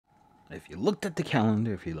If you looked at the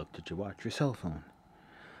calendar, if you looked at your watch, your cell phone,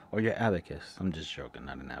 or your abacus, I'm just joking,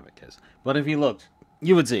 not an abacus, but if you looked,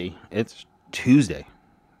 you would see it's Tuesday.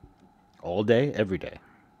 All day, every day.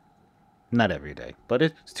 Not every day, but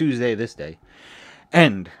it's Tuesday this day.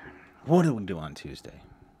 And what do we do on Tuesday?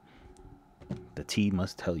 The T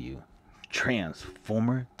must tell you.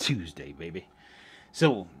 Transformer Tuesday, baby.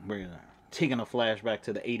 So we're taking a flashback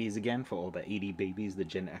to the 80s again for all the 80 babies, the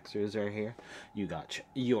Gen Xers are here. You got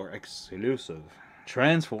your exclusive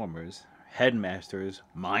Transformers Headmaster's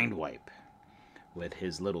Mindwipe with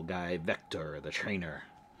his little guy Vector, the trainer,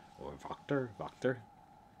 or Voctor,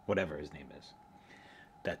 whatever his name is.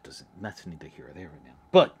 That's neither here or there right now.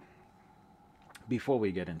 But before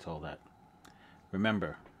we get into all that,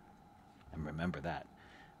 remember that.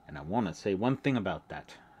 And I want to say one thing about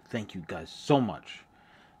that. Thank you guys so much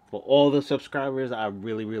for all the subscribers. I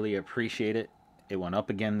really, really appreciate it. It went up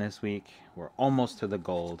again this week. We're almost to the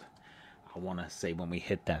gold. I want to say when we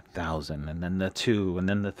hit that 1,000 and then the 2 and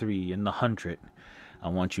then the 3 and the 100, I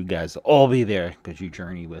want you guys to all be there because you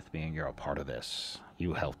journey with me and you're a part of this.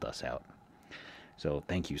 You helped us out. So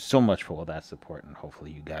thank you so much for all that support, and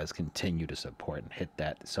hopefully you guys continue to support and hit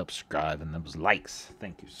that subscribe and those likes.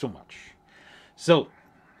 Thank you so much. So,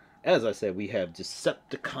 as I said, we have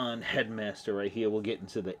Decepticon Headmaster right here. We'll get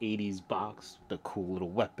into the 80s box, the cool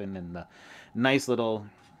little weapon and the nice little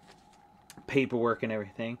paperwork and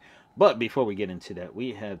everything. But before we get into that,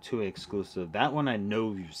 we have two exclusive. That one I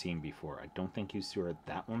know you've seen before. I don't think you saw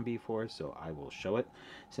that one before, so I will show it.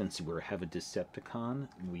 Since we have a Decepticon,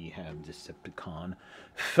 we have Decepticon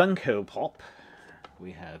Funko Pop.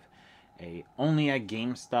 We have a only at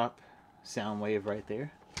GameStop sound wave right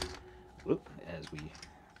there. Whoop, as we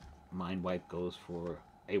Mindwipe goes for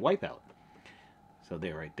a wipeout. So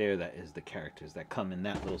there, right there, that is the characters that come in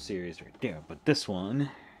that little series right there. But this one,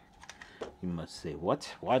 you must say,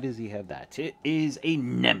 what? Why does he have that? It is a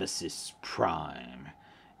Nemesis Prime.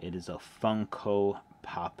 It is a Funko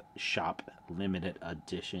Pop Shop limited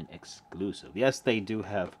edition exclusive. Yes, they do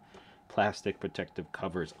have plastic protective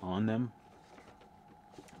covers on them.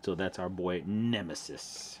 So that's our boy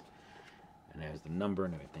Nemesis. And there's the number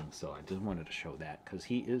and everything. So I just wanted to show that because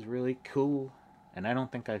he is really cool. And I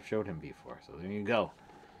don't think I've showed him before. So there you go.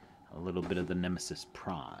 A little bit of the Nemesis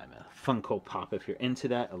Prime. A Funko Pop if you're into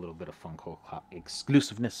that. A little bit of Funko Pop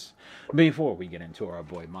exclusiveness. Before we get into our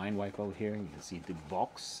boy Mindwipe over here, you can see the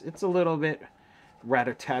box. It's a little bit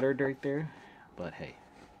rather tattered right there. But hey,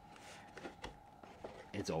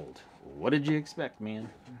 it's old. What did you expect, man?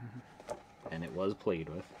 And it was played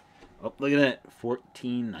with. Oh, look at that.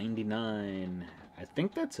 $14.99. I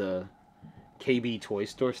think that's a KB Toy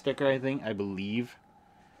Store sticker, I believe.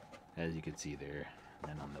 As you can see there.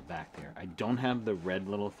 And on the back there. I don't have the red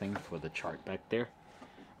little thing for the chart back there.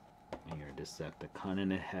 And your Decepticon,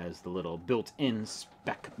 and it has the little built-in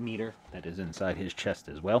spec meter that is inside his chest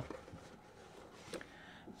as well.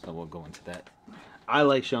 So we'll go into that. I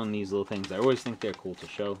like showing these little things. I always think they're cool to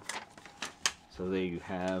show. So there you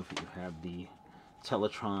have the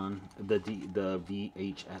Teletron, the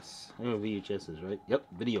VHS. I know VHS is right. Yep,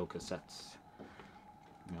 video cassettes.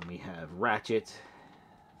 And we have Ratchet,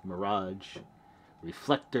 Mirage,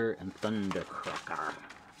 Reflector, and Thundercracker.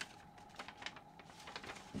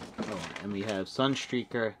 Oh, and we have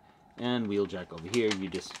Sunstreaker and Wheeljack over here. You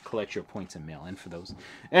just collect your points and mail in for those.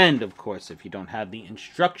 And of course, if you don't have the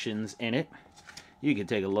instructions in it, you can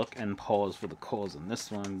take a look and pause for the calls on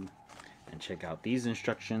this one and check out these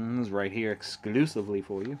instructions right here exclusively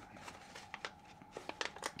for you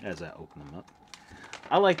as I open them up.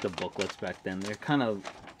 I like the booklets back then.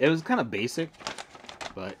 It was kind of basic,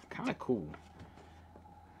 but kind of cool.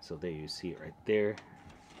 So there you see it right there.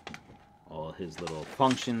 All his little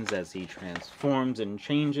functions as he transforms and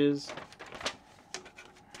changes.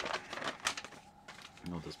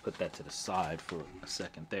 And I'll just put that to the side for a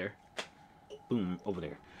second there. Boom, over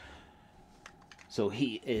there. So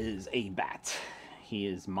he is a bat. He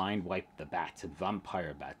is Mindwipe the Bat, a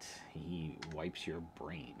vampire bat. He wipes your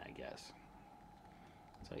brain, I guess.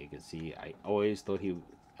 So you can see, I always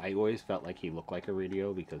felt like he looked like a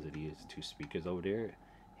radio because he has two speakers over there.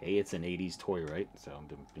 Hey, it's an 80s toy, right? So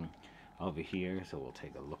over here, so we'll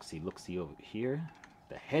take a look-see over here.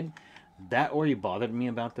 The head, that already bothered me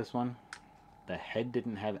about this one. The head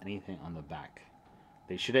didn't have anything on the back.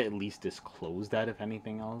 They should have at least disclosed that, if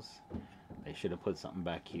anything else. They should have put something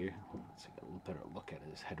back here. Let's take a better look at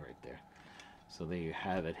his head right there. So there you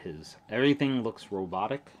have it. Everything looks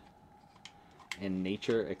robotic in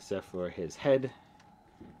nature except for his head,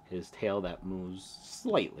 his tail that moves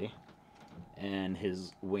slightly, and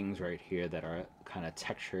his wings right here that are kind of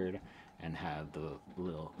textured and have the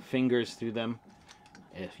little fingers through them.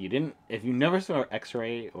 If you never saw an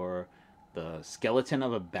X-ray or the skeleton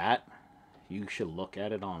of a bat, you should look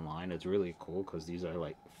at it online. It's really cool because these are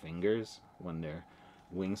like fingers when their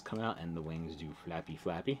wings come out, and the wings do flappy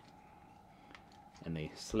flappy, and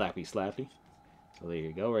they slappy slappy. So there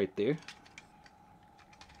you go, right there.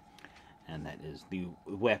 And that is the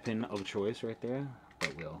weapon of choice right there.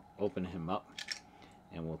 But we'll open him up,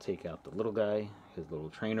 and we'll take out the little guy, his little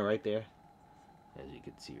trainer right there. As you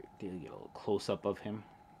can see, get a little close up of him.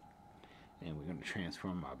 And we're going to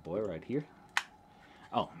transform our boy right here.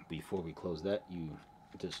 Oh, before we close that, you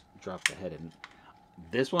just drop the head in.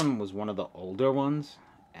 This one was one of the older ones,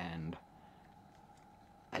 and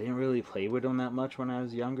I didn't really play with them that much when I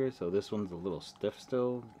was younger, so this one's a little stiff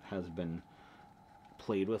still. Has been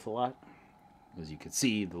played with a lot. As you can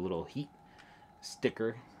see, the little heat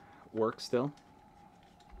sticker works still.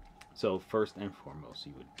 So first and foremost,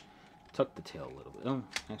 you would tuck the tail a little bit. Oh,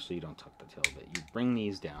 actually you don't tuck the tail a bit. You bring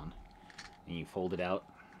these down and you fold it out.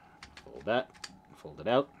 Fold that, fold it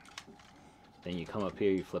out. Then you come up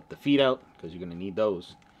here, you flip the feet out because you're going to need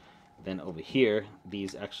those. Then over here,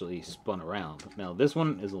 these actually spun around. Now this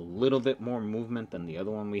one is a little bit more movement than the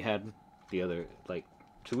other one we had the other, like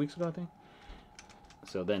 2 weeks ago, I think.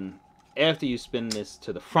 So then after you spin this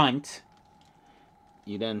to the front,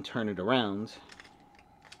 you then turn it around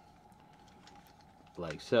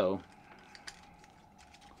like so.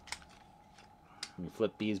 You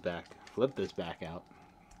flip these back, flip this back out,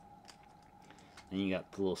 and you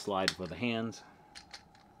got the little slide for the hands,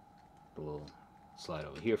 the little slide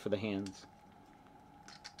over here for the hands.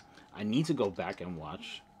 I need to go back and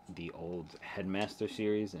watch the old Headmaster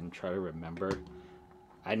series and try to remember.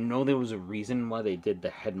 I know there was a reason why they did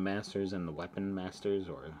the Headmasters and the Weapon Masters,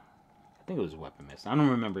 or I think it was Weapon Master. I don't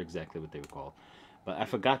remember exactly what they were called, but I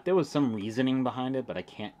forgot there was some reasoning behind it, but I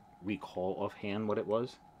can't recall offhand what it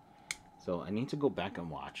was. So I need to go back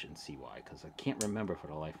and watch and see why, because I can't remember for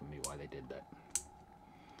the life of me why they did that.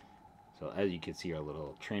 So as you can see, our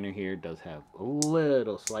little trainer here does have a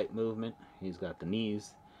little slight movement. He's got the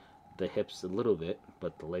knees, the hips a little bit,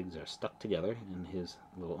 but the legs are stuck together in his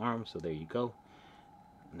little arms. So there you go.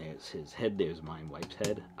 And there's his head. There's Mindwipe's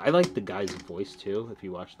head. I like the guy's voice too. If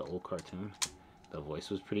you watch the old cartoon, the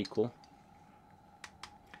voice was pretty cool.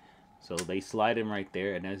 So they slide him right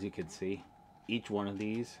there, and as you can see, each one of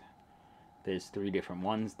these, there's 3 different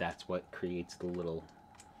ones. That's what creates the little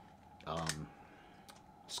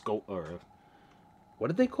scope, or what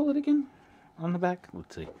did they call it again on the back?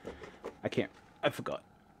 Let's see. I forgot.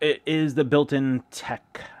 It is the built-in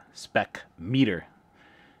tech spec meter.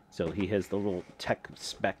 So he has the little tech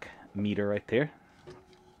spec meter right there.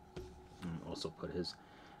 And also put his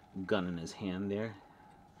gun in his hand there.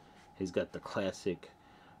 He's got the classic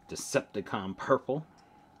Decepticon purple.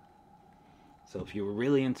 So if you were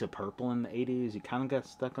really into purple in the 80s, you kind of got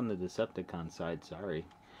stuck on the Decepticon side. Sorry.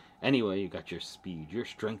 Anyway, you got your speed, your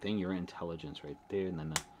strength, and your intelligence right there. And then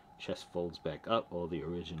the chest folds back up. All the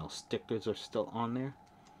original stickers are still on there.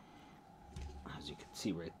 As you can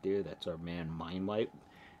see right there, that's our man Mindwipe.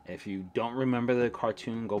 If you don't remember the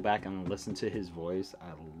cartoon, go back and listen to his voice.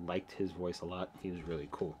 I liked his voice a lot. He was really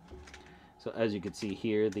cool. So as you can see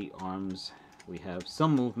here, the arms, we have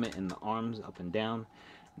some movement in the arms up and down.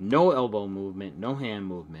 No elbow movement, no hand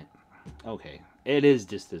movement. Okay, it is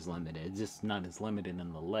just as limited. It's just not as limited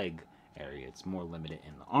in the leg area. It's more limited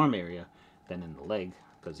in the arm area than in the leg,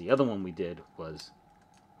 because the other one we did was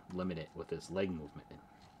limited with this leg movement.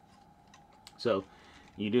 So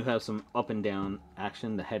you do have some up and down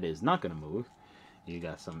action. The head is not going to move. You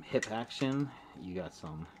got some hip action. You got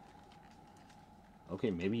some...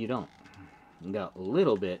 Okay, maybe you don't. You got a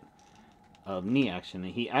little bit of knee action.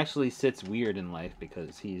 And he actually sits weird in life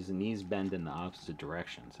because his knees bend in the opposite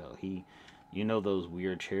direction. So he, you know those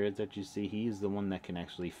weird chairs that you see? He's the one that can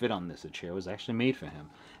actually fit on this. The chair was actually made for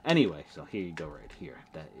him. Anyway, so here you go right here.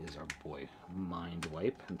 That is our boy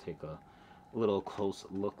Mindwipe. And take a little close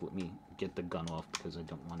look. Let me get the gun off because I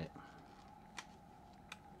don't want it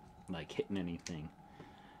like hitting anything.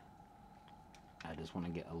 I just want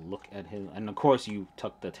to get a look at him. And of course you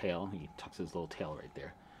tuck the tail. He tucks his little tail right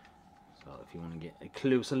there. So if you want to get a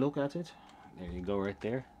closer look at it, there you go right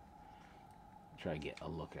there. Try to get a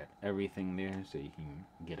look at everything there so you can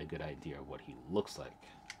get a good idea of what he looks like.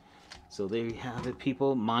 So there you have it,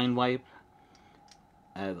 people. Mindwipe.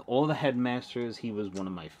 As all the Headmasters, he was one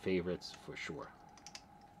of my favorites for sure.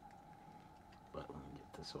 But let me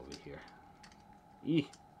get this over here. Eeh.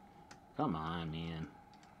 Come on, man.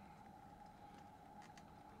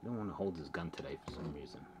 I don't want to hold his gun today for some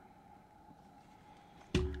reason.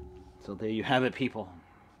 So there you have it, people.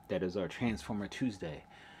 That is our Transformer Tuesday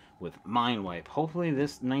with Mindwipe. Hopefully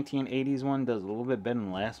this 1980s one does a little bit better than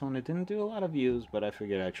the last one. It didn't do a lot of views, but I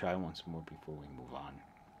figured I'd try once more before we move on.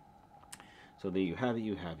 So there you have it.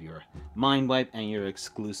 You have your Mindwipe and your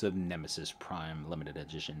exclusive Nemesis Prime limited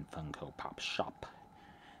edition Funko Pop shop.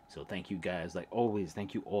 So thank you guys, like always,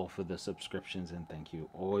 thank you all for the subscriptions, and thank you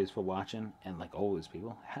always for watching. And like always,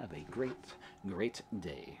 people, have a great, great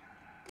day.